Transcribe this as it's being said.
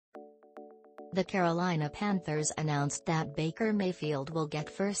The Carolina Panthers announced that Baker Mayfield will get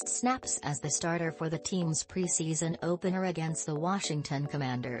first snaps as the starter for the team's preseason opener against the Washington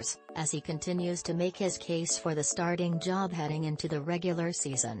Commanders, as he continues to make his case for the starting job heading into the regular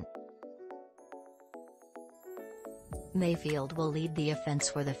season. Mayfield will lead the offense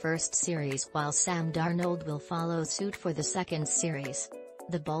for the first series while Sam Darnold will follow suit for the second series.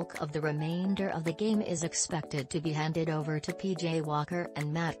 The bulk of the remainder of the game is expected to be handed over to P.J. Walker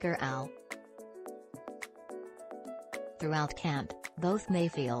and Matt Corral. Throughout camp, both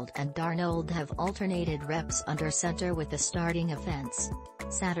Mayfield and Darnold have alternated reps under center with the starting offense.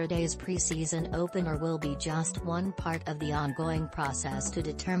 Saturday's preseason opener will be just one part of the ongoing process to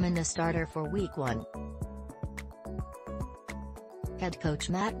determine a starter for Week 1. Head coach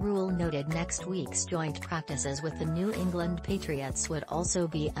Matt Rhule noted next week's joint practices with the New England Patriots would also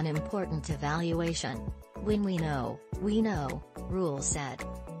be an important evaluation. "When we know, Rhule said.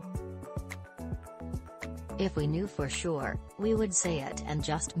 "If we knew for sure, we would say it and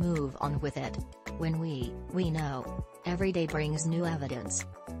just move on with it. When we know. Every day brings new evidence.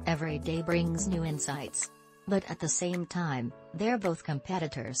 Every day brings new insights. But at the same time, they're both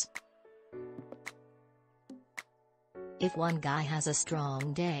competitors. If one guy has a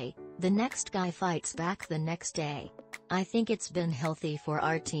strong day, the next guy fights back the next day. I think it's been healthy for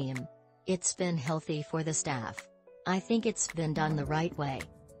our team. It's been healthy for the staff. I think it's been done the right way.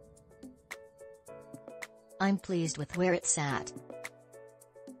 I'm pleased with where it's at.